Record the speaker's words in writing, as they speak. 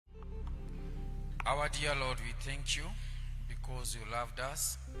Our dear Lord, we thank you because you loved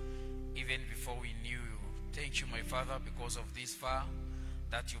us even before we knew you. Thank you, my Father, because of this far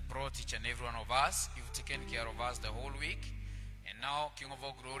that you brought each and every one of us. You've taken care of us the whole week. And now, King of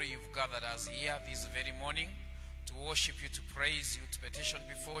all glory, you've gathered us here this very morning to worship you, to praise you, to petition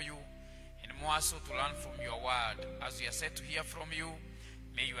before you, and more so to learn from your word. As we are set to hear from you,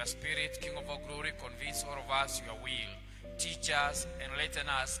 may your Spirit, King of all glory, convince all of us your will. Teach us, enlighten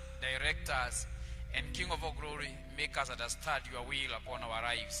us, direct us, and King of all glory, make us understand your will upon our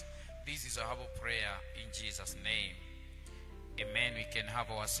lives. This is our humble prayer in Jesus' name. Amen. We can have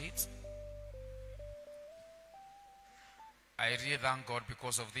our seats. I really thank God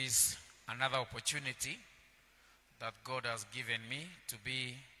because of this another opportunity that God has given me to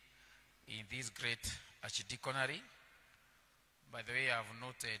be in this great archdeaconry. By the way, I have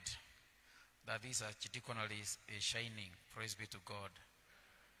noted that this archdeaconry is shining. Praise be to God.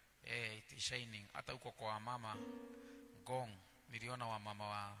 It is shining. Hata uko kwa mama Gong, niliona wa mama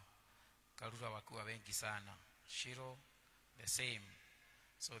wa Karura wakiwa wengi sana. Shiro, the same.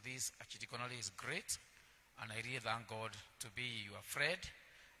 So this archdeaconry is great, and I really thank God to be your friend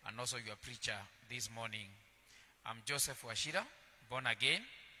and also your preacher this morning. I'm Joseph Wachira, born again.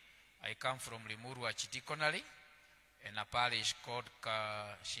 I come from Limuru Archdeaconry in a parish called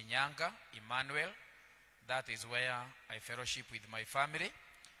Shinyanga, Emmanuel. That is where I fellowship with my family.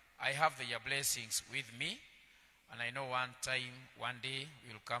 I have their blessings with me, and I know one day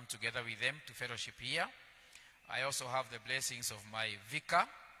we'll come together with them to fellowship here. I also have the blessings of my vicar,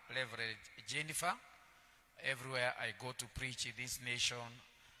 Reverend Jennifer. Everywhere I go to preach in this nation,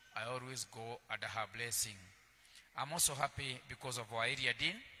 I always go under her blessing. I'm also happy because of our area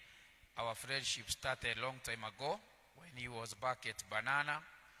dean. Our friendship started a long time ago when he was back at Banana.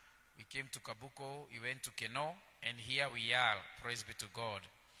 We came to Kabuko, we went to Keno, and here we are. Praise be to God.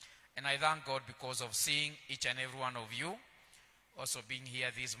 And I thank God because of seeing each and every one of you also being here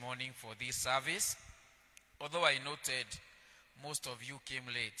this morning for this service. Although I noted most of you came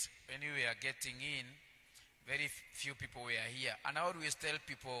late. When we were getting in, very few people were here. And I always tell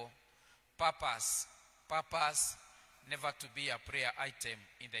people, purpose never to be a prayer item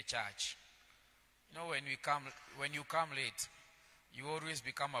in the church. You know, when you come late, you always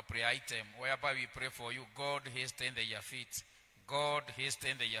become a prayer item whereby we pray for you. God, hasten your feet. God,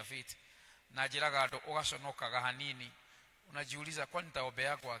 hasten your feet. Najiraga ndo ugashonokaga hanini. Unajiuliza kwa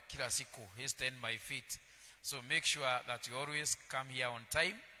nitaombea kwa kila siku. Hasten my feet. So make sure that you always come here on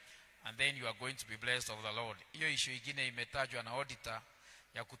time, and then you are going to be blessed of the Lord. Hiyo issue ingine imetajwa na auditor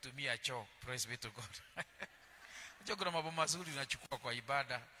ya kutumia choo. Praise be to God. Unajua kuna mambo mazuri unachukua kwa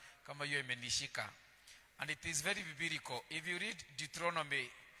ibada kama hiyo imenishika. And it is very biblical. If you read Deuteronomy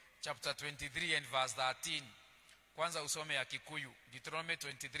chapter 23 and verse 13, kwanza usome ya Kikuyu, Deuteronomy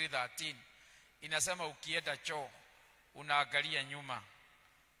 23:13, inasema ukienda choo unaangalia nyuma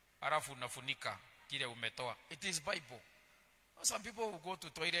alafu unafunika kile umetoa. It is Bible. Some people who go to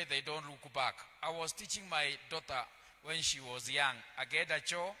toilet, they don't look back. I was teaching my daughter when she was young. Ageenda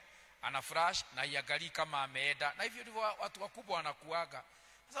choo, anafresh na iangalie kama ameenda. Na hivyo ndivyo watu wakubwa wanakuaga.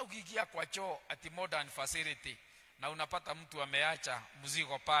 Sasa ukiingia kwa choo at modern facility na unapata mtu ameacha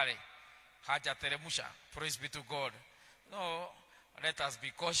mzigo pale, hajateremsha. Praise be to God. No, let us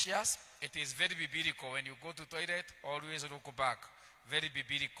be cautious. It is very biblical. When you go to toilet, always look back. Very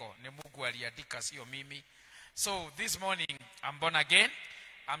biblical. Ni Mungu aliandika, sio mimi. So this morning, I'm born again.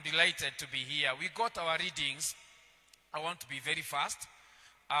 I'm delighted to be here. We got our readings. I want to be very fast.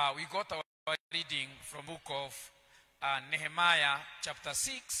 We got our reading from book of Nehemiah chapter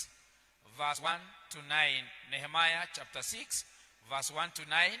 6, verse 1 to 9. Nehemiah chapter 6, verse 1 to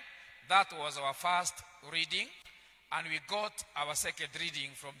 9. That was our first reading. And we got our second reading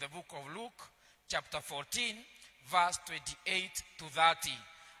from the book of Luke chapter 14, verse 28 to 30.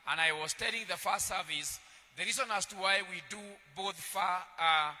 And I was telling the first service, the reason as to why we do both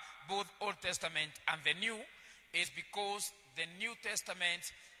Old Testament and the New is because the New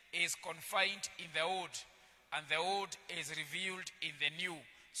Testament is confined in the Old, and the Old is revealed in the New.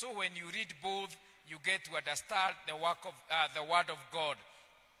 So when you read both, you get to understand the Word of God.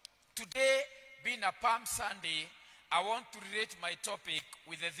 Today, being a Palm Sunday, I want to relate my topic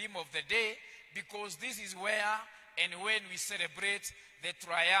with the theme of the day, because this is where and when we celebrate the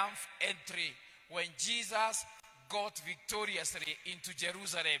triumph entry, when Jesus got victoriously into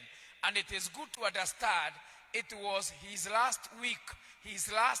Jerusalem. And it is good to understand it was his last week,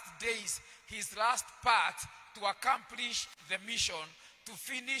 his last days, his last part to accomplish the mission, to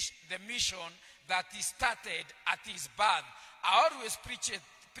finish the mission that he started at his birth. I always preach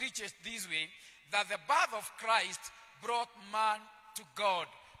it this way, that the birth of Christ brought man to God.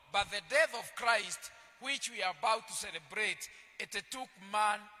 But the death of Christ, which we are about to celebrate, it took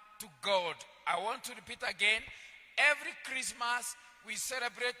man to God. I want to repeat again. Every Christmas we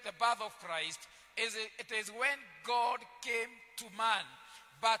celebrate the birth of Christ. It is when God came to man.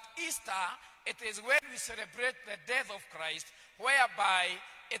 But Easter, it is when we celebrate the death of Christ, whereby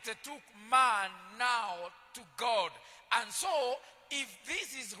it took man now to God. And so, if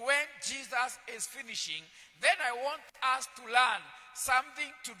this is when Jesus is finishing, then I want us to learn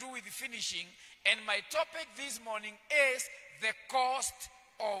something to do with finishing. And my topic this morning is the cost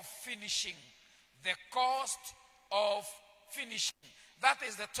of finishing. The cost of finishing. That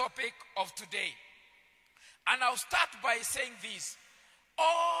is the topic of today. And I'll start by saying this.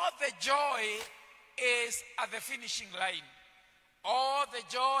 All the joy is at the finishing line. All the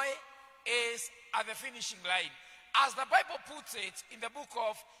joy is at the finishing line. As the Bible puts it in the book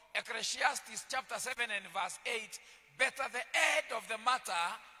of Ecclesiastes chapter 7 and verse 8, better the end of the matter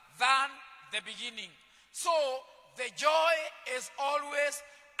than the beginning. So the joy is always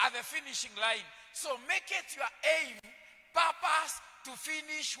at the finishing line. So make it your aim, purpose, to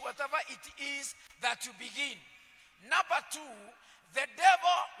finish whatever it is that you begin. Number two, the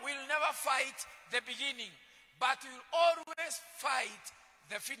devil will never fight the beginning, but will always fight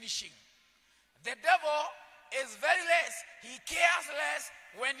the finishing. The devil is very less. He cares less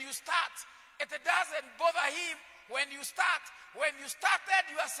when you start. It doesn't bother him when you start. When you started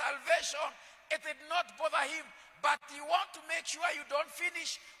your salvation, it did not bother him. But you want to make sure you don't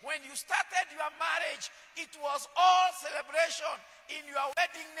finish. When you started your marriage, it was all celebration. In your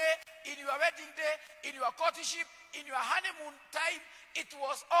wedding day, in your courtship, in your honeymoon time, it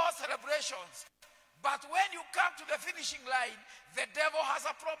was all celebrations. But when you come to the finishing line, the devil has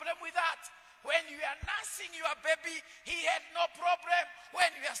a problem with that. When you are nursing your baby, he had no problem. When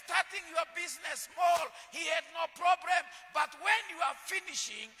you are starting your business small, he had no problem. But when you are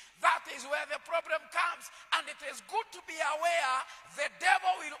finishing, that is where the problem comes. And it is good to be aware the devil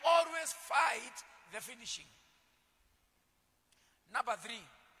will always fight the finishing. Number three,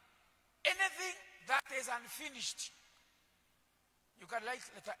 anything that is unfinished, you can write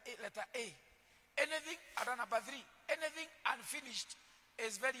letter A. Anything, number three, anything unfinished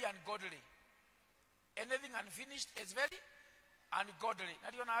is very ungodly. Anything unfinished is very ungodly.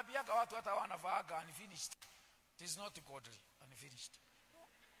 Unfinished. It is not godly, unfinished.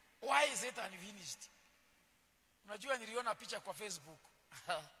 Why is it unfinished? Unajua niliona picha kwa Facebook.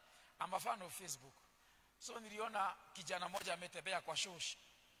 I'm a fan of Facebook. So niliona kijana moja ametembea kwa shosh.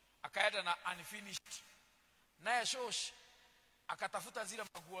 Akaenda na unfinished. Naye shosh akatafuta zile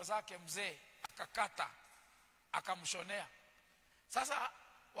maguo zake mzee, akakata, akamshonea. Sasa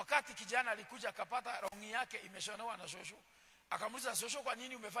wakati kijana alikuja akapata rongi yake imeshonewa na shosho, akamuuliza shosho, kwa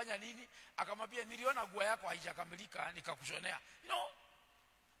nini umefanya nini? Akamwambia niliona nguo yako haijakamilika nikakushonea. You know,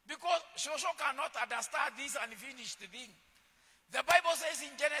 because shosho cannot understand this unfinished thing. The Bible says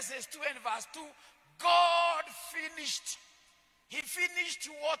in Genesis 2 and verse 2, God finished. He finished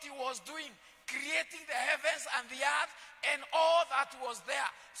what he was doing, creating the heavens and the earth and all that was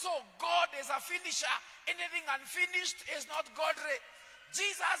there. So God is a finisher. Anything unfinished is not godly.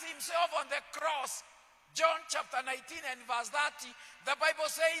 Jesus himself on the cross, John chapter 19 and verse 30, the Bible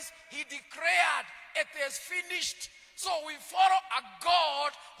says he declared it is finished. So we follow a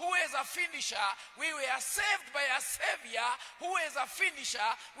God who is a finisher. We were saved by a Savior who is a finisher.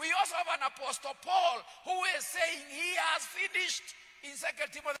 We also have an Apostle Paul who is saying he has finished in 2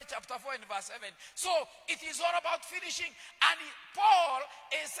 Timothy chapter 4 and verse 7. So it is all about finishing. And Paul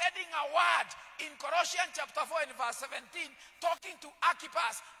is sending a word in Colossians chapter 4 and verse 17, talking to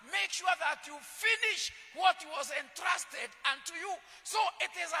Archippus. Make sure that you finish what was entrusted unto you. So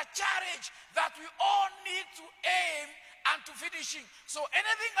it is a challenge that we all need to aim and to finishing. So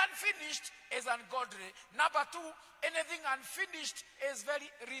anything unfinished is ungodly. Number two, anything unfinished is very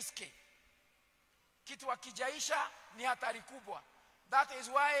risky. Kitu akijaisha ni hatari kubwa. That is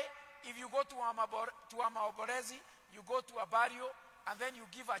why if you go to a maoborezi, you go to a burial, and then you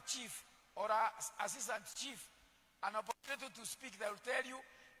give a chief or an assistant chief an opportunity to speak, they will tell you,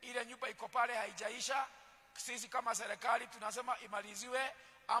 ile nyumba iko pale haijaisha, sisi kama serikali tunasema imaliziwe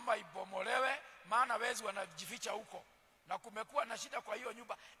ama ibomolewe, maana wezi wanajificha huko. Na kumekuwa na shida kwa hiyo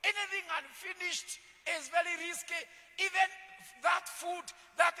nyumba. Anything unfinished is very risky. Even that food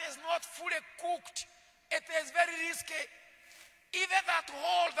that is not fully cooked, it is very risky. Even that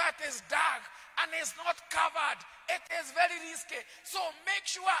hole that is dug and is not covered, it is very risky. So make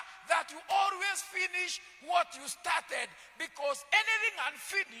sure that you always finish what you started, because anything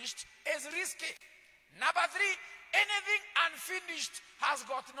unfinished is risky. Number three, anything unfinished has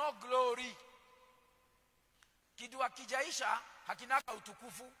got no glory. Kitu akijaisha hakinaka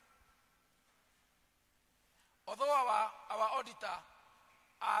utukufu. Although our auditor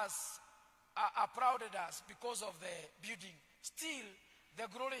has applauded us because of the building, still the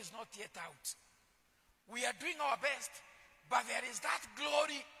glory is not yet out. We are doing our best, but there is that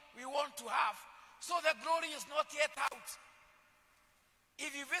glory we want to have. So the glory is not yet out.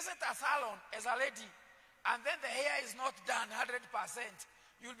 If you visit a salon as a lady, and then the hair is not done 100%,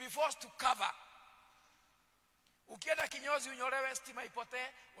 you'll be forced to cover. Ukienda kinyozi unyolewe stima ipotee,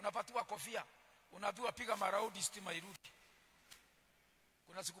 unapatiwa kofia. Unaambiwa piga maraudi stima irudi.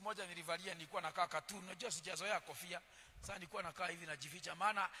 Kuna siku moja nilivalia, nilikuwa nakaa cartoon, unajua sijazoea kofia. Sasa nilikuwa nakaa hivi najificha,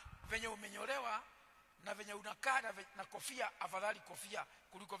 maana venye umenyolewa na venye unakaa na kofia, afadhali kofia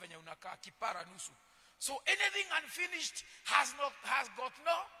kuliko venye unakaa kipara nusu. So anything unfinished has got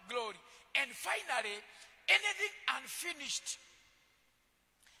no glory. And finally, anything unfinished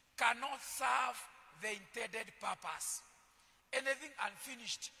cannot serve the intended purpose. Anything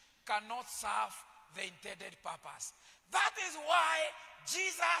unfinished cannot serve the intended purpose. That is why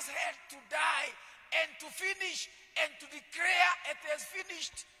Jesus had to die and to finish and to declare it is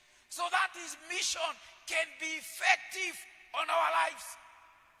finished, so that his mission can be effective on our lives.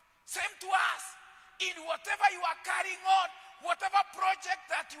 Same to us. In whatever you are carrying on, whatever project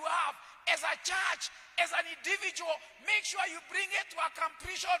that you have, as a church, as an individual, make sure you bring it to a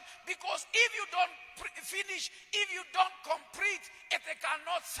completion, because if you don't finish, if you don't complete, it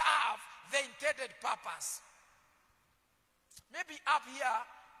cannot serve the intended purpose. Maybe up here,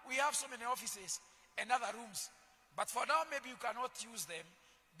 we have so many offices and other rooms, but for now, maybe you cannot use them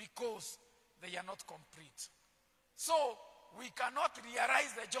because they are not complete. So, we cannot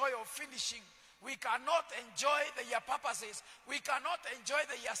realize the joy of finishing. We cannot enjoy their purposes. We cannot enjoy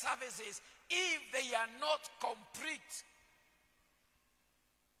their services if they are not complete.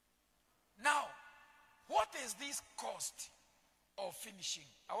 Now, what is this cost of finishing?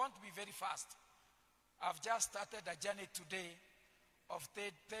 I want to be very fast. I've just started a journey today of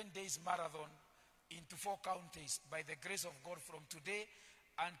 10 days marathon into 4 counties by the grace of God. From today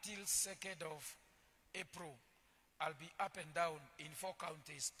until 2nd of April, I'll be up and down in 4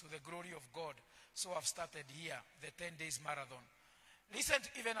 counties to the glory of God. So I've started here, the 10 days marathon. Listen,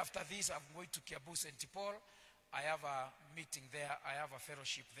 even after this, I'm going to Kiabu St. Paul. I have a meeting there. I have a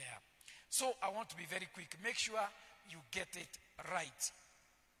fellowship there. So I want to be very quick. Make sure you get it right.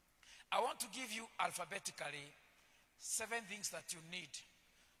 I want to give you alphabetically 7 things that you need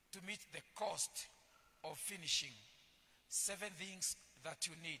to meet the cost of finishing. 7 things that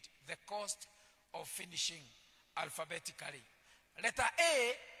you need. The cost of finishing alphabetically. Letter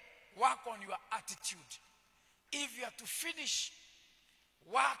A, work on your attitude. If you are to finish,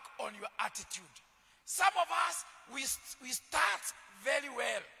 work on your attitude. Some of us, we start very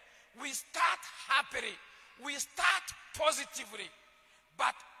well. We start happily. We start positively.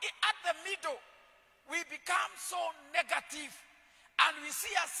 But at the middle, we become so negative. And we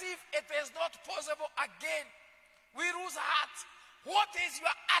see as if it is not possible again. We lose heart. What is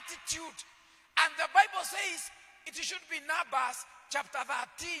your attitude? And the Bible says, it should be Numbers chapter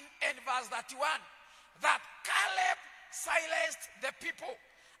 13 and verse 31, that Caleb silenced the people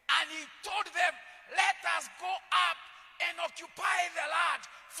and he told them, let us go up and occupy the land,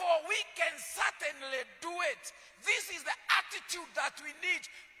 for we can certainly do it. This is the attitude that we need.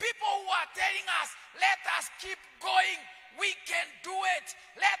 People who are telling us, let us keep going, we can do it.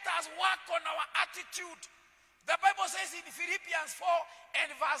 Let us work on our attitude. The Bible says in Philippians 4 and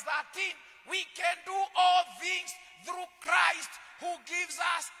verse 13, we can do all things through Christ who gives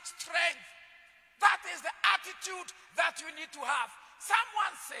us strength. That is the attitude that you need to have.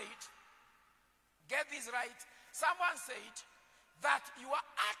 Someone said, get this right, someone said that your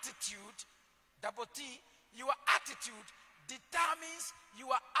attitude, double T, your attitude determines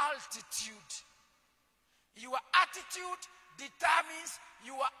your altitude. Your attitude determines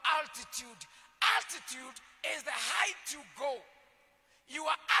your altitude. Altitude is the height you go. Your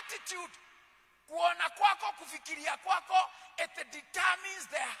attitude, kuona kwako, kufikiria kwako, it determines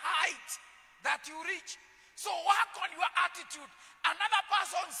the height that you reach. So work on your attitude. Another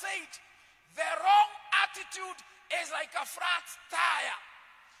person said, the wrong attitude is like a flat tire.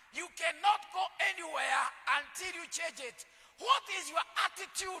 You cannot go anywhere until you change it. What is your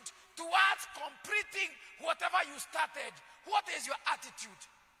attitude towards completing whatever you started? What is your attitude?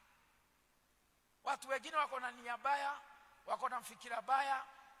 Watu wengine wako na nia baya, wako na mfikira baya,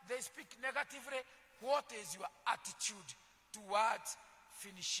 they speak negatively. What is your attitude towards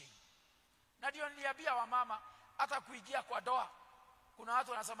finishing? Na ndio niliambia wamama, hata kuingia kwa doa, kuna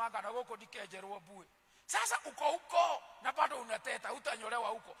watu wanasemaga na huko dikejerwa bue. Sasa uko huko na bado unateta, utanyolewa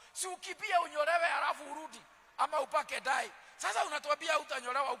huko. Si ukipia unyolewe halafu urudi ama upake dai. Sasa unatuambia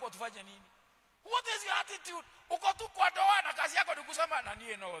utanyolewa huko tufanye nini? What is your attitude? Uko tu kwa doa na kazi yako ni kusema na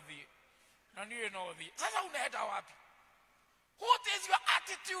niye nothi. Na niye nothi. Sasa unaenda wapi? What is your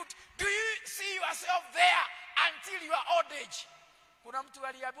attitude? Do you see yourself there until your old age? Kuna mtu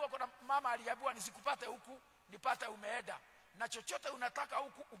aliambiwa, kuna mama aliambiwa nisikupate huku, nipate umeenda. Na chochote unataka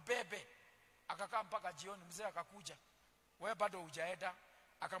huku ubebe. Akakaa mpaka jioni, mzee akakuja. Wewe bado hujaenda.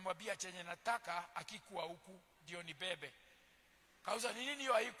 Akamwambia chenye nataka akikuwa huku ndio nibebe. Kauza nini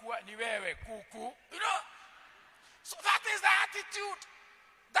hiyo haikuwa ni wewe kuku. You know? So that is the attitude.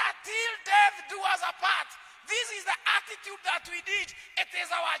 That till death do us apart. This is the attitude that we need. It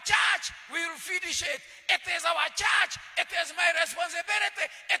is our church. We will finish it. It is our church. It is my responsibility.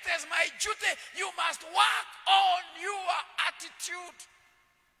 It is my duty. You must work on your attitude.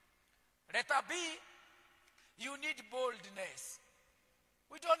 Letter B, you need boldness.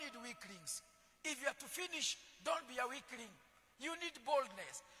 We don't need weaklings. If you are to finish, don't be a weakling. You need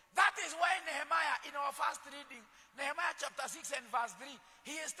boldness. That is why Nehemiah, in our first reading, Nehemiah chapter 6 and verse 3,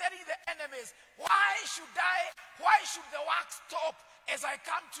 he is telling the enemies, why should the work stop as I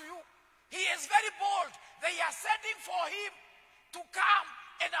come to you? He is very bold. They are sending for him to come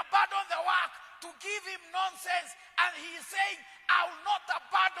and abandon the work, to give him nonsense. And he is saying, I will not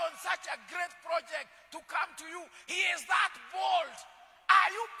abandon such a great project to come to you. He is that bold. Are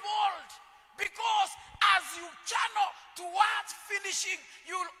you bold? Because as you channel towards finishing,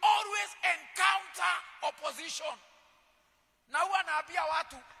 you'll always encounter opposition. Now,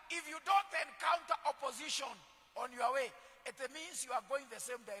 if you don't encounter opposition on your way, it means you are going the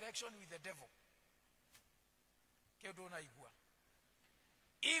same direction with the devil.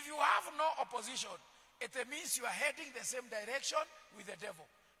 If you have no opposition, it means you are heading the same direction with the devil.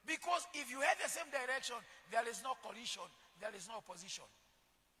 Because if you head the same direction, there is no collision, there is no opposition.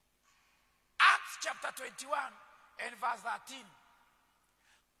 Acts chapter 21 and verse 13.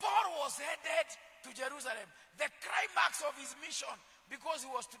 Paul was headed to Jerusalem, the climax of his mission, because he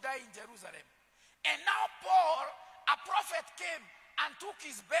was to die in Jerusalem. And now Paul, a prophet, came and took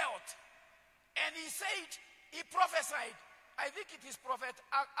his belt, and he said, he prophesied, I think it is prophet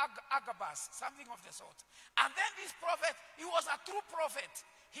Agabus, something of the sort. And then this prophet, he was a true prophet.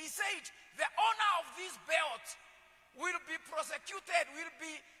 He said, the owner of this belt will be prosecuted,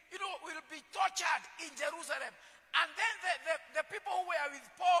 will be tortured in Jerusalem. And then the people who were with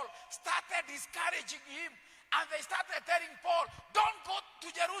Paul started discouraging him. And they started telling Paul, don't go to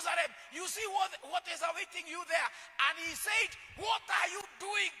Jerusalem. You see what is awaiting you there. And he said, what are you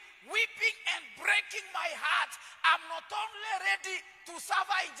doing? Weeping and breaking my heart. I'm not only ready to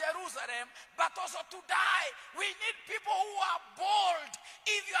suffer in Jerusalem, but also to die. We need people who are bold.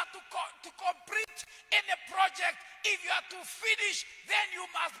 If you are to complete any project, if you are to finish, then you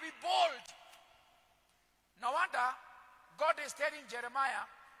must be bold. No wonder God is telling Jeremiah,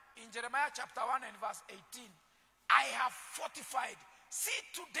 in Jeremiah chapter 1 and verse 18, I have fortified. See,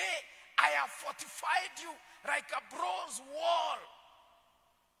 today I have fortified you like a bronze wall.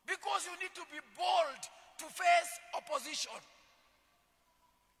 Because you need to be bold to face opposition.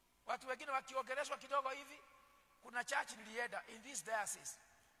 Watu wengine wakiongeleshwa kidogo hivi, kuna church nilienda in this diocese.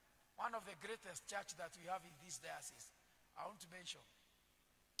 One of the greatest church that we have in this diocese. I want to mention.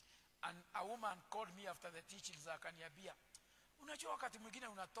 And a woman called me after the teachings akaniambia, unajua wakati mwingine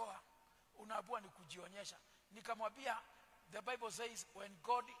unatoa, unaabua ni kujionyesha. Nikamwambia, the Bible says when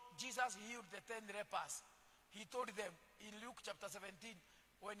Jesus healed the 10 lepers, he told them in Luke chapter 17,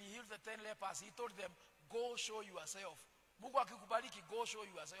 when he healed the 10 lepers, he told them, go show yourself. Mungu akikubariki, go show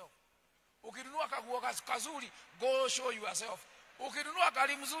yourself. Ukinunua kaguo kazuri, go show yourself. Ukinunua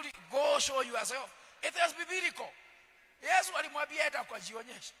gari mzuri, go show yourself. It is biblical. Yesu alimwambia enda kwa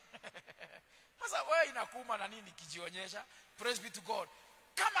jionyesha. Sasa wewe inakuuma na nini kijionyesha? Praise be to God.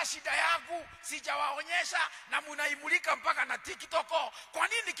 Kama shida yangu sijawaonyesha na munaimulika mpaka na TikTok, kwa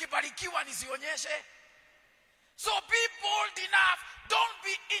nini kibarikiwa nisionyeshe? So be bold enough. Don't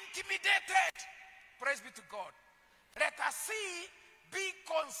be intimidated. Praise be to God. Let us see, be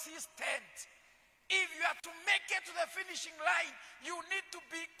consistent. If you are to make it to the finishing line, you need to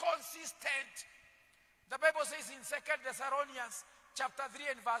be consistent. The Bible says in 2 Thessalonians chapter 3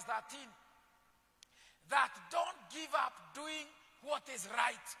 and verse 13, that don't give up doing what is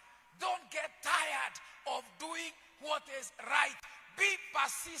right. Don't get tired of doing what is right. Be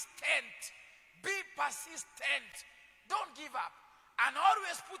persistent. Be persistent. Don't give up. And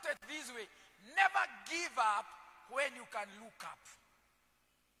always put it this way, never give up when you can look up.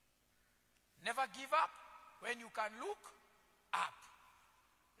 Never give up when you can look up.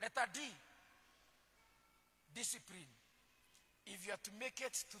 Letter D, discipline. If you are to make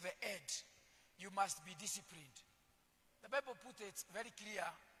it to the end, you must be disciplined. The Bible put it very clear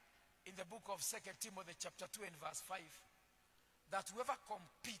in the book of 2 Timothy chapter 2 and verse 5 that whoever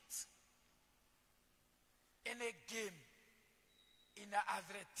competes in a game, in an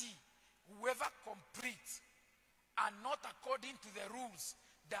athlete, whoever competes and not according to the rules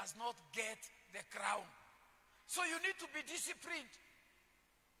does not get the crown. So you need to be disciplined.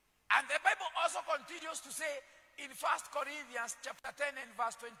 And the Bible also continues to say in 1 Corinthians chapter 10 and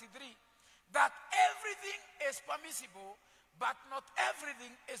verse 23 that everything is permissible, but not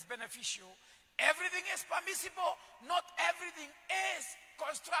everything is beneficial. Everything is permissible, not everything is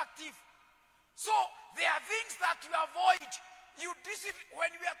constructive. So there are things that you avoid.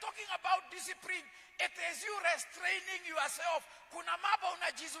 When we are talking about discipline, it is you restraining yourself. Kuna mambo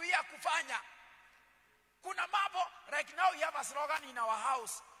unajizuia kufanya. Kuna mambo, like now we have a slogan in our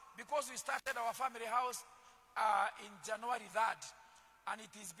house because we started our family house in January 3rd, and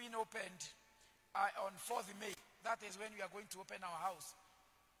it is being opened on 4th May. That is when we are going to open our house.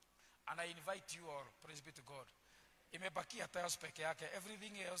 And I invite you all, praise be to God. Imebakia tiles peke yake.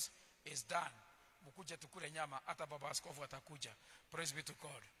 Everything else is done. Mukuje tukule nyama, hata baba askofu atakuja. Praise be to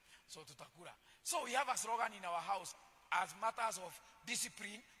God. So tutakula. So we have a slogan in our house as matters of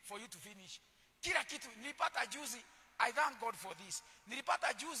discipline for you to finish. Kila kitu, nilipata juzi, I thank God for this.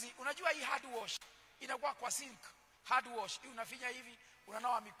 Nilipata juzi, unajua hii hard wash, inakuwa kwa sink. Hard wash, hii unafinya hivi,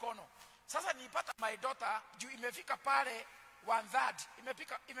 unanawa mikono. Sasa nilipata my daughter, juu imefika pale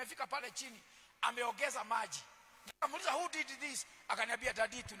 1/3, imefika pale chini, ameongeza maji. Nikamuuliza who did this? Akaniambia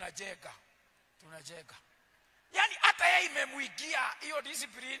daddy, tunajega. Yani hata yeye imemuigia hiyo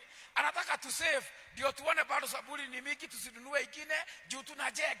discipline, anataka to save ndio tuone bado sabuni ni mingi tusinunue ingine juu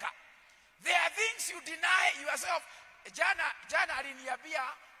tunajega. There are things you deny yourself. Jana aliniambia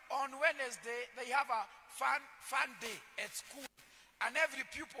on Wednesday they have a fun day at school and every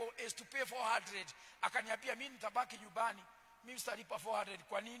pupil is to pay 400. Akaniambia mimi nitabaki nyumbani, mimi sitalipa 400.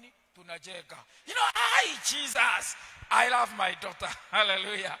 Kwa nini? Tunajega. You know, Jesus, I love my daughter.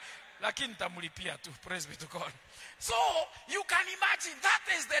 Hallelujah. Lakini nitamlipia tu, praise be to God. So you can imagine that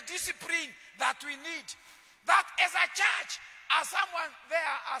is the discipline that we need. That as a church, as someone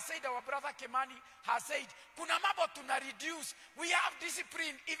there has said, our brother Kemani has said, kuna mambo tuna reduce. We have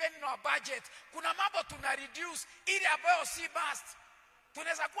discipline even in our budget. Kuna mambo tuna reduce ili ambayo si must.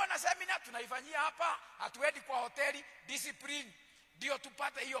 Tunaweza kuwa na seminar tunaifanyia hapa, hatuendi kwa hoteli, discipline ndio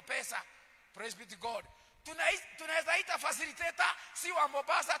tupate hiyo pesa. Praise be to God. Tunaweza ita facilitator, si wa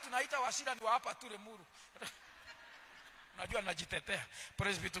Mombasa, tunaita Wachira ni wa hapa tu Lemuru. Najua najitetea.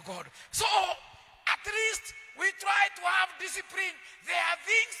 Praise be to God. So at least we try to have discipline. There are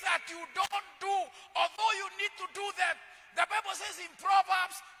things that you don't do, although you need to do them. The Bible says in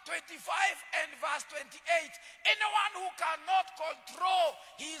Proverbs 25 and verse 28, anyone who cannot control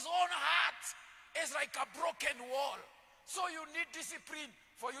his own heart is like a broken wall. So you need discipline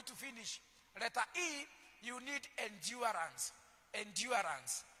for you to finish. Letter E, you need endurance.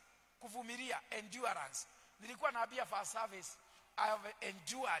 Kuvumilia, endurance. Nilikuwa naambia first service, I have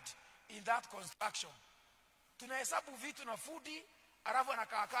endured in that construction. Tunahesabu vitu na foodi, alafu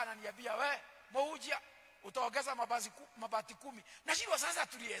anakaa ananiambia we, Moujia, utaongeza mabati 10. Nashindwa sasa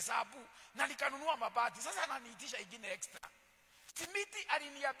tulihesabu na nikanunua mabati. Sasa ananiitisha ingine extra. Simiti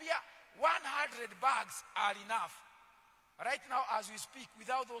aliniambia 100 bags are enough. Right now as we speak,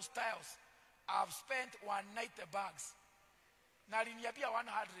 without those tiles, I've spent 190 bags. Na aliniambia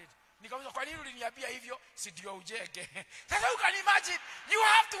 100. Nikamuuliza kwa nini uliniambia hivyo? Si ndio ujenge. Sasa you can imagine, you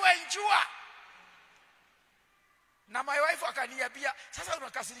have to endure. Na my wife akaniambia, sasa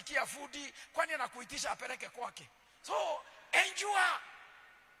unakasirikia foodi, kwani anakuitisha apeleke kwake. So endure.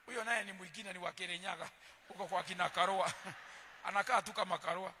 Huyo naye ni mwingine, ni wa Kirinyaga huko kwa kina Karua. Anakaa tu kama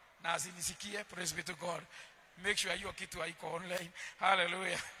Karua na asinisikie. Praise be to God. Make sure hiyo kitu haiko online.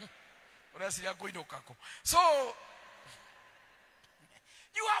 Hallelujah. Urasi yako idokako. So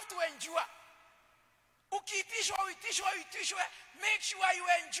you have to endure. Ukiitishwe, make sure you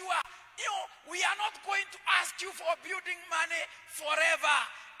endure. You know, we are not going to ask you for building money forever.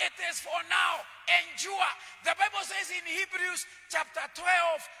 It is for now. Endure. The Bible says in Hebrews chapter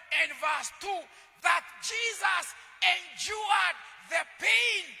 12 and verse 2 that Jesus endured the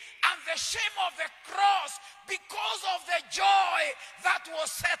pain and the shame of the cross because of the joy that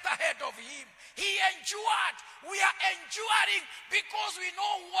was set ahead of him. He endured. We are enduring because we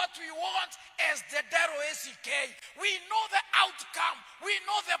know what we want as the DROACK. We know the outcome. We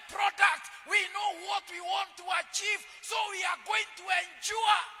know the product. We know what we want to achieve. So we are going to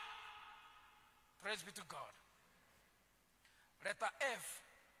endure. Praise be to God. Letter F,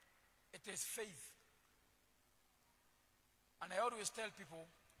 it is faith. And I always tell people,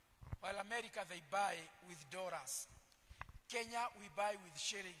 while America they buy with dollars, Kenya, we buy with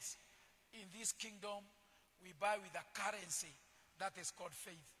shillings. In this kingdom, we buy with a currency that is called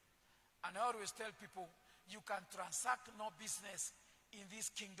faith. And I always tell people, you can transact no business in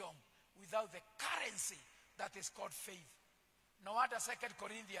this kingdom without the currency that is called faith. No wonder 2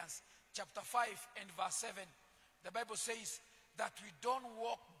 Corinthians chapter 5 and verse 7, the Bible says that we don't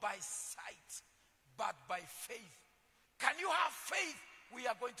walk by sight, but by faith. Can you have faith? We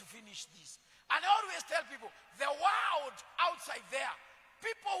are going to finish this. And I always tell people, the world outside there,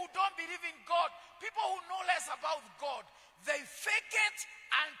 people who don't believe in God, people who know less about God, they fake it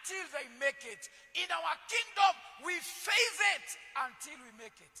until they make it. In our kingdom, we faith it until we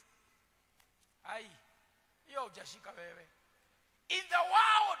make it. In the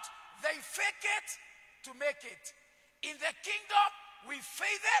world, they fake it to make it. In the kingdom, we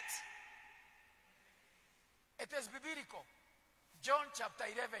faith it. It is biblical. John chapter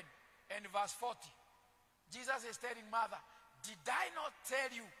 11 and verse 40. Jesus is telling Mother, did I not tell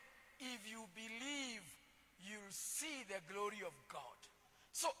you, if you believe, you'll see the glory of God.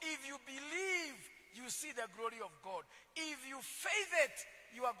 So if you believe, you see the glory of God. If you faith it,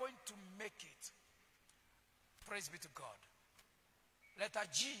 you are going to make it. Praise be to God. Letter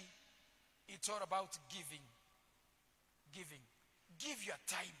G, it's all about giving. Giving. Give your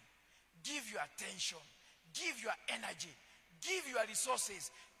time. Give your attention. Give your energy. Give your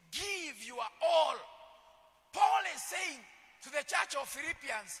resources. Give your all. Paul is saying to the church of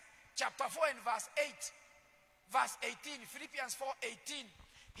Philippians, chapter 4 and verse 8, verse 18, Philippians 4:18.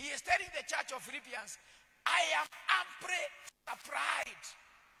 He is telling the church of Philippians, I am amply supplied.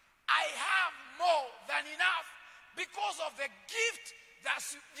 I have more than enough because of the gift that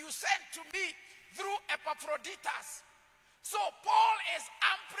you sent to me through Epaphroditus. So Paul is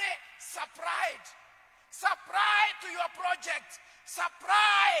amply supplied. Supply to your project.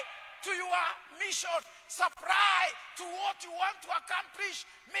 Supply to your mission. Supply to what you want to accomplish.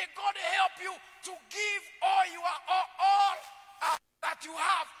 May God help you to give all that you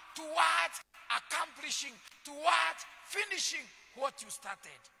have towards accomplishing, towards finishing what you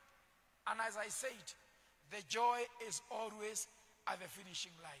started. And as I said, the joy is always at the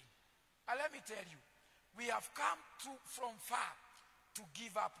finishing line. And let me tell you, we have come from far to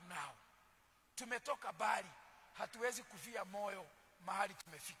give up now. Tumetoka bali, hatuwezi kufia moyo mahali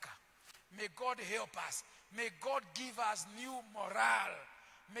tumefika. May God help us. May God give us new morale.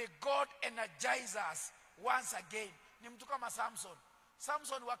 May God energize us once again. Ni mtu kama Samson.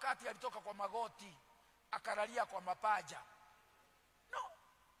 Samson wakati alitoka kwa magoti, akalalia kwa mapaja. No.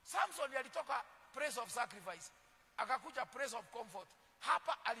 Samson alitoka praise of sacrifice, akakuja praise of comfort.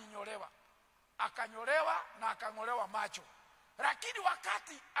 Hapa alinyolewa. Akanyolewa na akangolewa macho. Lakini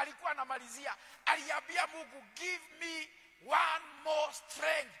wakati alikuwa anamalizia, aliambia Mungu, give me one more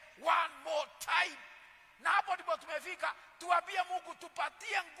strength, one more time. Na hapo ndipo tumefika, tuambie Mungu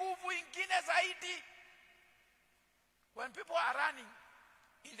tupatie nguvu ingine zaidi. When people are running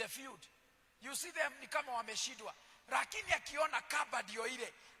in the field, you see them ni kama wameshindwa. Lakini akiona kaba ndio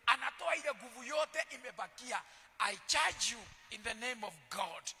ile, anatoa ile nguvu yote imebakia. I charge you in the name of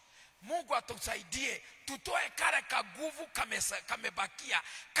God. Mungu atusaidie tutoe kale kaguvu kamebakia,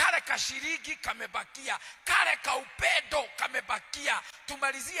 kale kashiriki kamebakia, kale ka upendo kamebakia.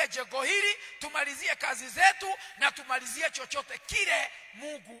 Tumalizie jengo hili, tumalizie kazi zetu, na tumalizie chochote kile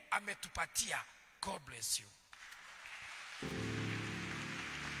Mungu ametupatia. God bless you.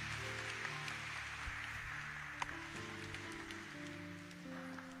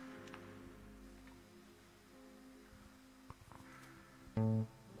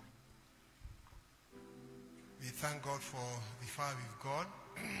 Thank God for the far we've gone.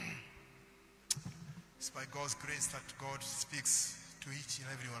 It's by God's grace that God speaks to each and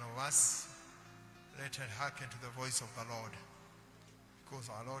every one of us. Let us hearken to the voice of the Lord, because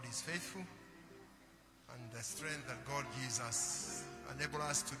our Lord is faithful, and the strength that God gives us enable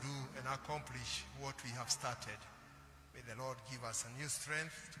us to do and accomplish what we have started. May the Lord give us a new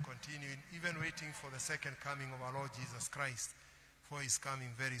strength to continue, even waiting for the second coming of our Lord Jesus Christ, for He is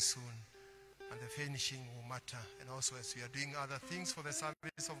coming very soon. And the finishing will matter. And also as we are doing other things for the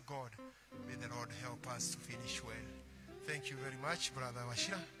service of God, may the Lord help us to finish well. Thank you very much, Brother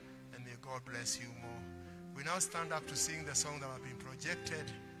Wachira, and may God bless you more. We now stand up to sing the song that has been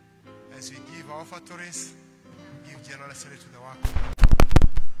projected as we give our offertories, give generously to the work of God.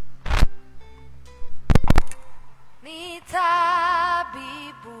 Ni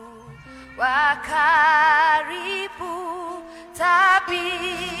tabibu wa karibu,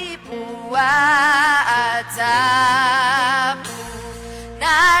 tabibu wa ajabu,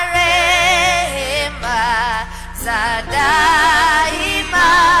 na rehema za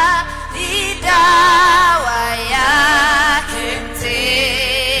daima, ni dawa yake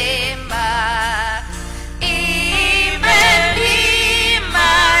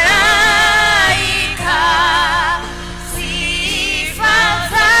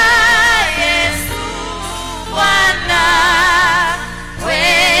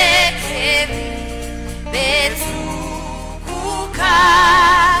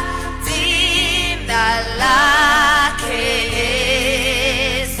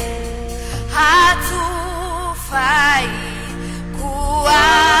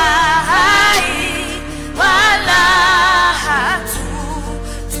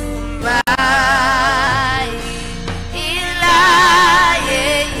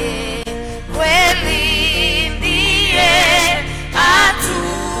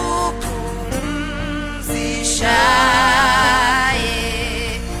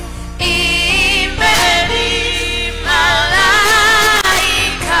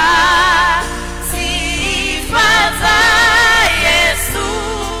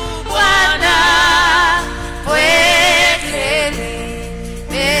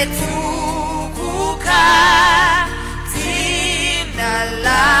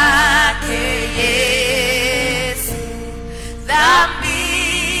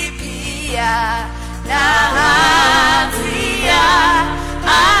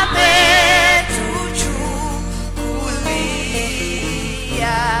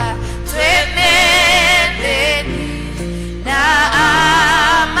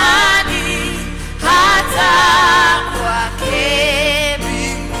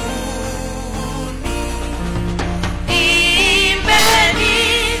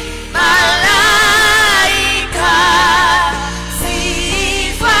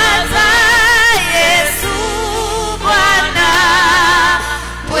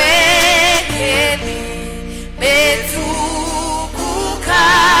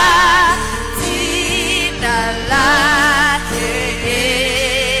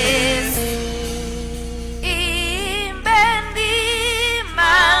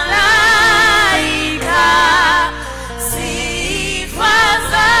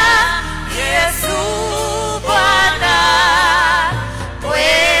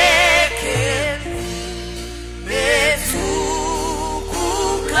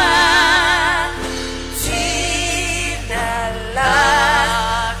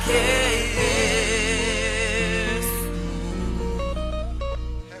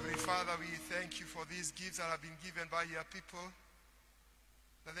Father, we thank you for these gifts that have been given by your people.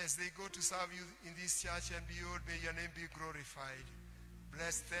 That as they go to serve you in this church and beyond, may your name be glorified.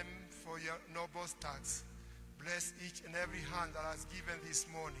 Bless them for your noble tasks. Bless each and every hand that has given this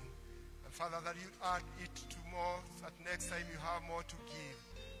morning. And Father, that you add it to more, that next time you have more to give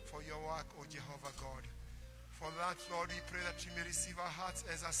for your work, O Jehovah God. For that, Lord, we pray that you may receive our hearts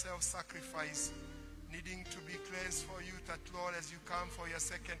as a self-sacrifice, needing to be cleansed for you, that, Lord, as you come for your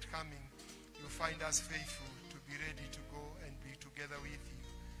second coming, you find us faithful to be ready to go and be together with you.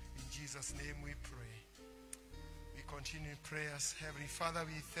 In Jesus' name we pray. We continue in prayers. Heavenly Father,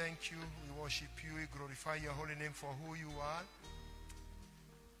 we thank you, we worship you, we glorify your holy name for who you are.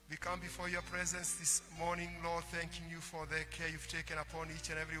 We come before your presence this morning, Lord, thanking you for the care you've taken upon each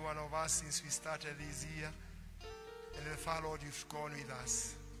and every one of us since we started this year. And the far, Lord, you've gone with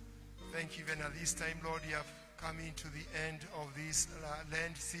us. Thank you, even at this time, Lord, you have come into the end of this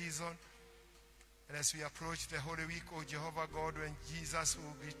Lent season. And as we approach the Holy Week, O Jehovah God, when Jesus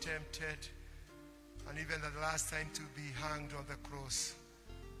will be tempted, and even the last time to be hanged on the cross.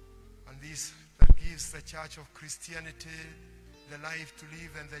 And this that gives the Church of Christianity the life to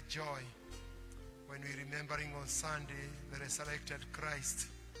live and the joy when we're remembering on Sunday the resurrected Christ.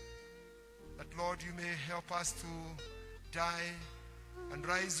 That, Lord, you may help us to die and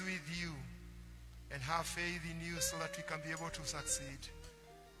rise with you and have faith in you so that we can be able to succeed.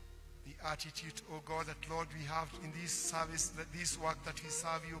 The attitude, oh God, that, Lord, we have in this service, that this work that we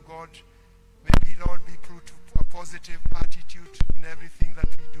serve you, God, may we, Lord, be put to a positive attitude in everything that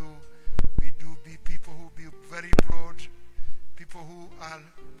we do. We do be people who be very broad, people who are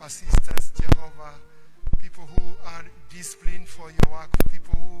persistent, Jehovah, people who are disciplined for your work,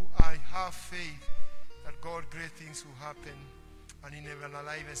 people who have faith that, God, great things will happen and in even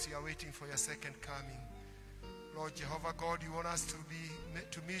alive as we are waiting for your second coming. Lord Jehovah God, you want us to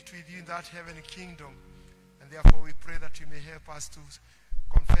meet with you in that heavenly kingdom, and therefore we pray that you may help us to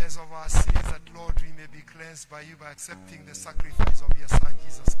confess of our sins, that, Lord, we may be cleansed by you by accepting the sacrifice of your Son,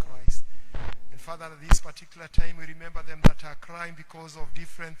 Jesus Christ. And Father, at this particular time, we remember them that are crying because of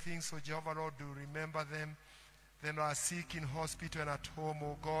different things. So Jehovah, Lord, do remember them that are sick in hospital and at home,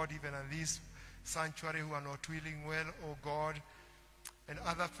 oh God, even at this sanctuary, who are not feeling well, oh God, and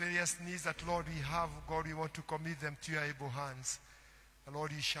other various needs that, Lord, we have, God, we want to commit them to your able hands. And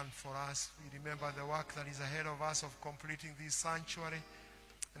Lord, you shall for us. We remember the work that is ahead of us of completing this sanctuary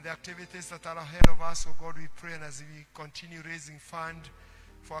and the activities that are ahead of us, oh God, we pray, and as we continue raising funds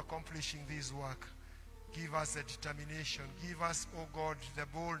for accomplishing this work, give us the determination, give us, oh God, the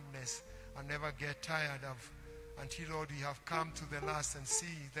boldness, and never get tired of until, Lord, we have come to the last and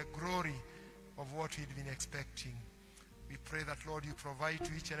see the glory of what we'd been expecting. We pray that, Lord, you provide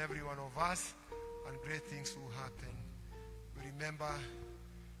to each and every one of us, and great things will happen. We remember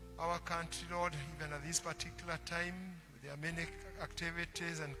our country, Lord, even at this particular time. There are many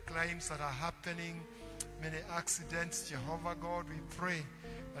activities and crimes that are happening, many accidents. Jehovah God, we pray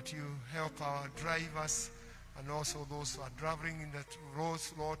that you help our drivers and also those who are traveling in the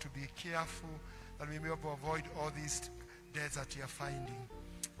roads, Lord, to be careful, that we may avoid all these deaths that we are finding.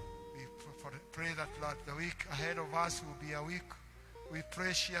 We pray that, Lord, the week ahead of us will be a week with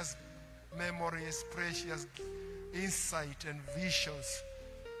precious memories, precious insight and visions.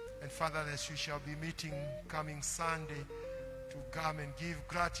 And Father, that you shall be meeting coming Sunday to come and give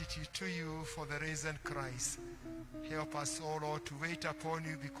gratitude to you for the risen Christ. Help us, oh Lord, to wait upon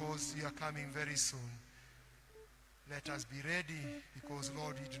you because you are coming very soon. Let us be ready because,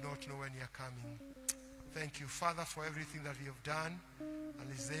 Lord, we do not know when you are coming. Thank you, Father, for everything that we have done.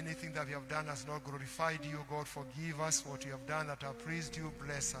 And is there anything that we have done has not glorified you, God, forgive us what we have done that have pleased you.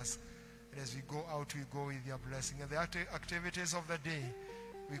 Bless us. And as we go out, we go with your blessing. And the activities of the day,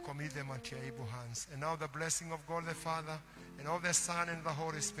 we commit them unto your able hands. And now the blessing of God the Father and of the Son and the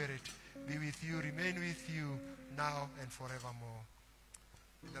Holy Spirit be with you, remain with you now and forevermore.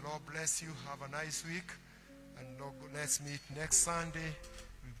 May the Lord bless you. Have a nice week. And Lord, let's meet next Sunday.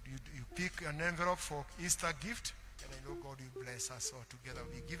 You pick an envelope for Easter gift. And I know God will bless us all together.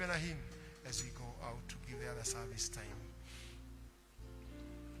 We'll be given a hymn as we go out to give the other service time.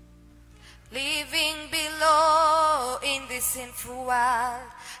 Living below in this sinful world,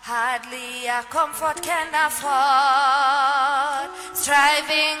 hardly a comfort can afford.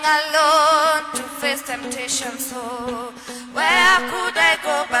 Striving alone to face temptation, so where could I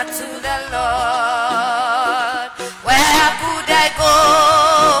go but to the Lord? Where could I go?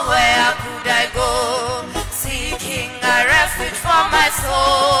 Where could I go? Seeking a refuge for my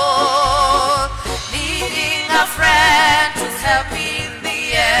soul, needing a friend to help me in the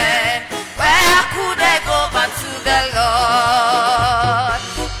end. Where could I go but to the Lord?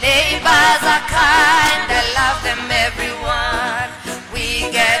 Neighbor,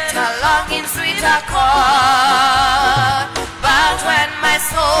 bitter cold. But when my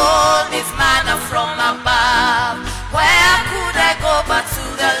soul needs manna from above, where could I go but to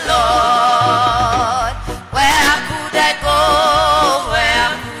the Lord? Where could I go?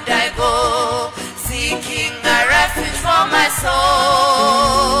 Where could I go? Seeking a refuge for my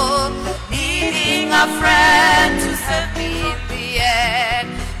soul, needing a friend to save me in the end.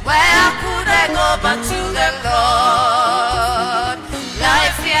 Where could I go but to the Lord?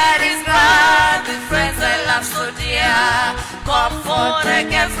 Life here is grand, with friends I love so dear, comfort I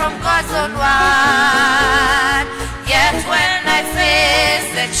get from God's own word. Yet when I face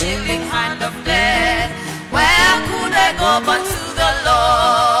the chilling hand of death, where could I go but to